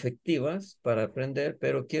efectivas para aprender,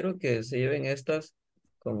 pero quiero que se lleven estas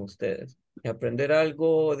con ustedes. Aprender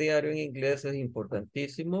algo diario en inglés es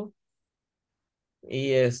importantísimo.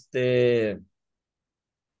 Y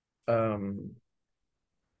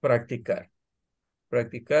practicar.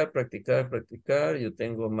 Practicar. Yo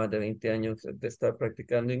tengo más de 20 años de estar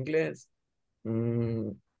practicando inglés.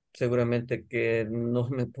 Seguramente que no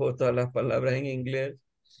me puedo todas las palabras en inglés.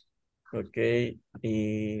 Ok.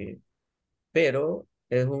 Pero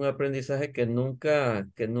es un aprendizaje que nunca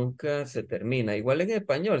se termina. Igual en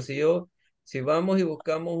español, si vamos y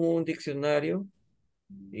buscamos un diccionario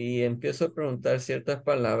y empiezo a preguntar ciertas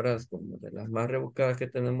palabras como de las más rebuscadas que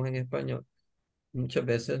tenemos en español, muchas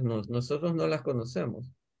veces nosotros no las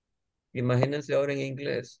conocemos. Imagínense ahora en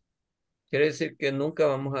inglés. Quiere decir que nunca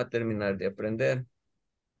vamos a terminar de aprender.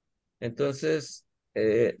 Entonces,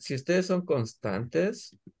 si ustedes son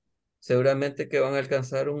constantes, seguramente que van a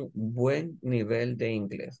alcanzar un buen nivel de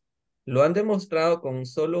inglés. Lo han demostrado con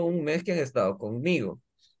solo un mes que han estado conmigo.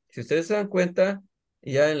 Si ustedes se dan cuenta,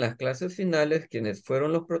 ya en las clases finales, quienes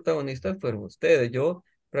fueron los protagonistas fueron ustedes. Yo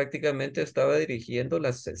prácticamente estaba dirigiendo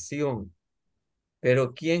la sesión,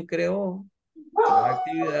 pero quien creó las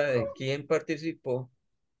actividades, quien participó,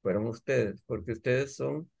 fueron ustedes, porque ustedes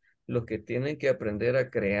son los que tienen que aprender a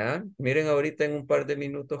crear. Miren, ahorita en un par de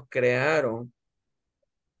minutos crearon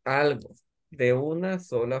algo de una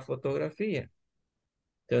sola fotografía.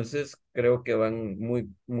 Entonces, creo que van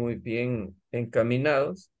muy bien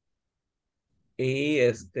encaminados. Y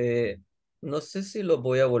no sé si los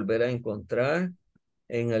voy a volver a encontrar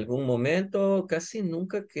en algún momento, casi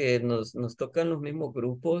nunca que nos tocan los mismos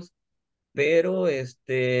grupos, pero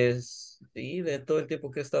sí, de todo el tiempo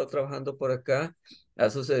que he estado trabajando por acá, ha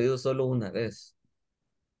sucedido solo una vez.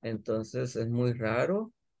 Entonces, es muy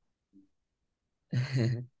raro.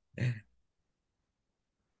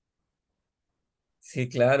 Sí,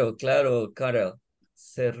 claro, claro, Carol.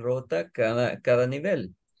 Se rota cada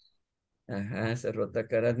nivel. Ajá, se rota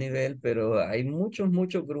cada nivel, pero hay muchos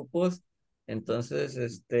grupos.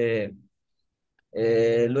 Entonces,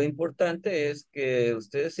 lo importante es que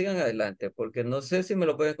ustedes sigan adelante, porque no sé si me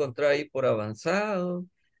lo pueden encontrar ahí por avanzado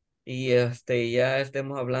y ya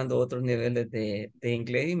estemos hablando de otros niveles de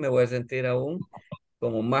inglés y me voy a sentir aún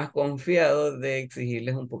como más confiado de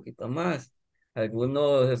exigirles un poquito más.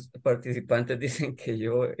 Algunos participantes dicen que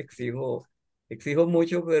yo exijo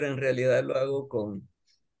mucho, pero en realidad lo hago con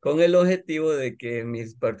el objetivo de que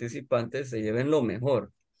mis participantes se lleven lo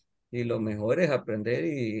mejor. Y lo mejor es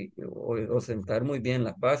aprender o sentar muy bien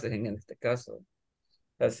las bases en este caso.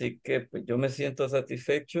 Así que pues, yo me siento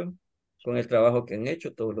satisfecho con el trabajo que han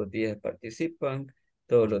hecho. Todos los días participan,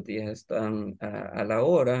 todos los días están a la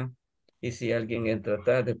hora. Y si alguien entra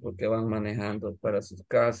tarde porque van manejando para sus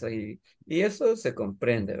casas y eso se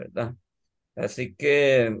comprende, ¿verdad? Así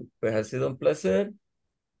que pues ha sido un placer.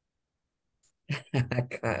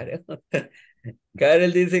 Karel.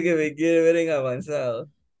 Karel dice que me quiere ver en avanzado.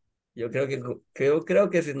 Yo creo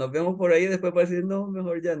que si nos vemos por ahí después va a decir, no,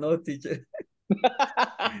 mejor ya no, teacher.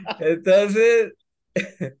 Entonces,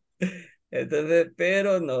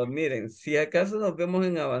 pero no, miren, si acaso nos vemos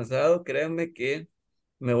en avanzado, créanme que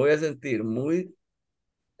me voy a sentir muy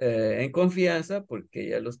en confianza porque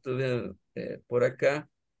ya lo estuve por acá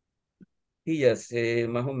y ya sé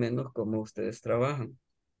más o menos cómo ustedes trabajan.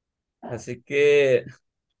 Así que,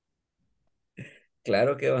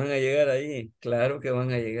 claro que van a llegar ahí, claro que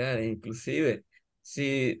van a llegar, e inclusive,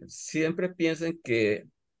 si siempre piensen que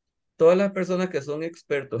todas las personas que son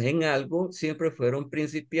expertos en algo siempre fueron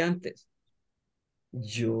principiantes.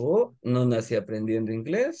 Yo no nací aprendiendo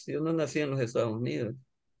inglés, yo no nací en los Estados Unidos,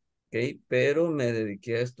 ¿ok? Pero me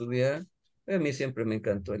dediqué a estudiar, a mí siempre me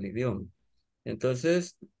encantó el idioma.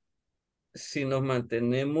 Entonces, si nos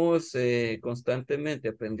mantenemos constantemente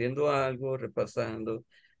aprendiendo algo, repasando,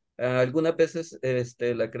 algunas veces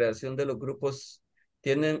la creación de los grupos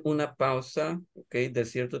tienen una pausa, ¿ok? De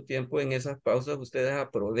cierto tiempo, en esas pausas ustedes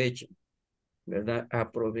aprovechen, ¿verdad?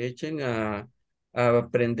 Aprovechen a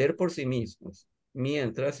aprender por sí mismos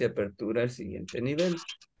mientras se apertura el siguiente nivel,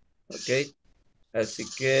 ¿ok? Así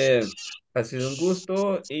que ha sido un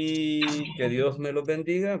gusto y que Dios me los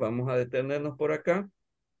bendiga. Vamos a detenernos por acá.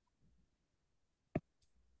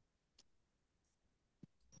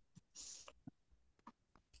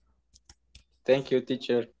 Thank you,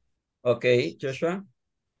 teacher. Okay, Joshua.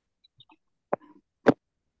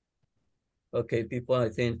 Okay, people, I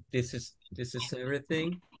think this is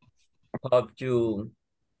everything. Hope to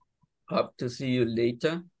see you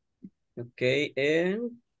later. Okay,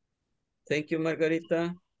 and thank you,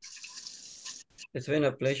 Margarita. It's been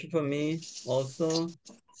a pleasure for me also.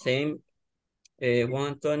 Same,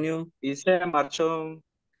 Juan Antonio. Y se marchó.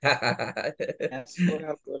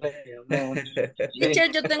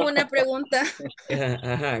 Teacher, yo tengo una pregunta.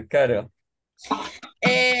 Ajá, Caro.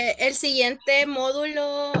 El siguiente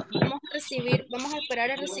módulo, vamos a esperar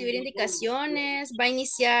a recibir indicaciones, ¿va a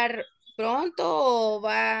iniciar pronto o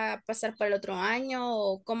va a pasar para el otro año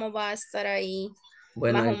o cómo va a estar ahí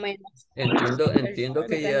Bueno, más o menos? entiendo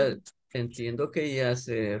que ya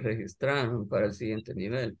se registraron para el siguiente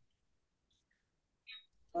nivel.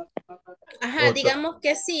 Ajá, digamos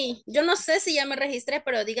que sí. Yo no sé si ya me registré,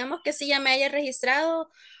 pero digamos que sí ya me haya registrado,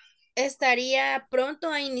 ¿estaría pronto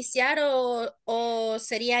a iniciar o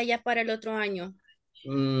sería ya para el otro año?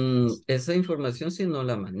 Esa información sí no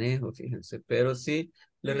la manejo, fíjense, pero sí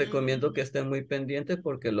les recomiendo que estén muy pendientes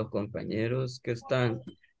porque los compañeros que están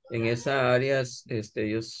en esas áreas,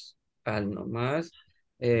 ellos al nomás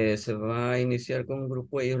se va a iniciar con un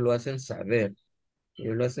grupo, ellos lo hacen saber.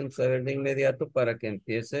 Ellos lo hacen saber de inmediato para que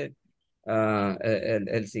empiece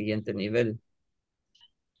el siguiente nivel.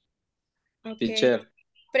 Ok. Teacher,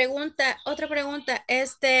 Otra pregunta,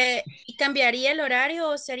 ¿y cambiaría el horario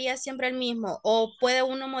o sería siempre el mismo? ¿O puede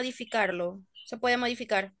uno modificarlo? ¿Se puede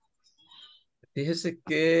modificar? Fíjese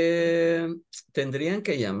que tendrían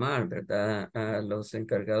que llamar, ¿verdad? A los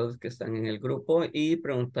encargados que están en el grupo y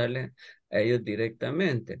preguntarle a ellos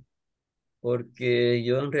directamente, porque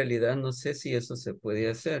yo en realidad no sé si eso se puede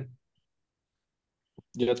hacer.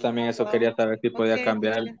 yo también eso quería saber si Ok, podía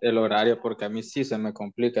cambiar teacher. el horario porque a mí sí se me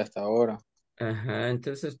complica hasta ahora. Ajá,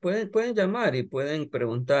 entonces pueden llamar y pueden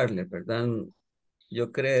preguntarle, ¿verdad?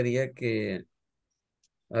 Yo creería que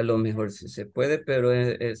a lo mejor sí se puede, pero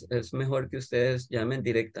es mejor que ustedes llamen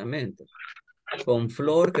directamente. Con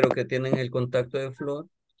Flor, creo que tienen el contacto de Flor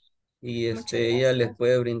y Muchas ella les gracias.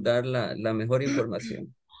 puede brindar la mejor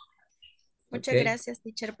información. Muchas Okay. gracias,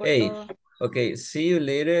 teacher, por Hey, todo. okay. See you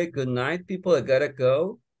later. Good night, people. I gotta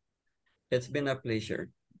go. It's been a pleasure.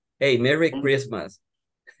 Hey, Merry Christmas.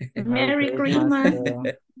 Merry Merry Christmas.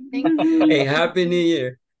 Christmas. Thank you. Hey, Happy New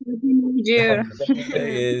Year. Yeah.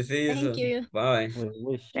 Okay, see you Thank soon. you. Bye. We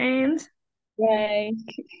wish. Thanks. Bye.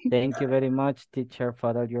 Thank you very much, teacher,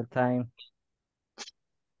 for all your time.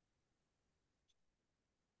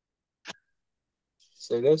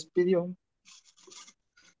 Se despidió.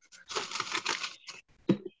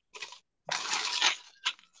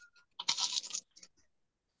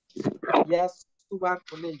 Ya suba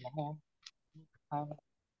con ella, ¿no?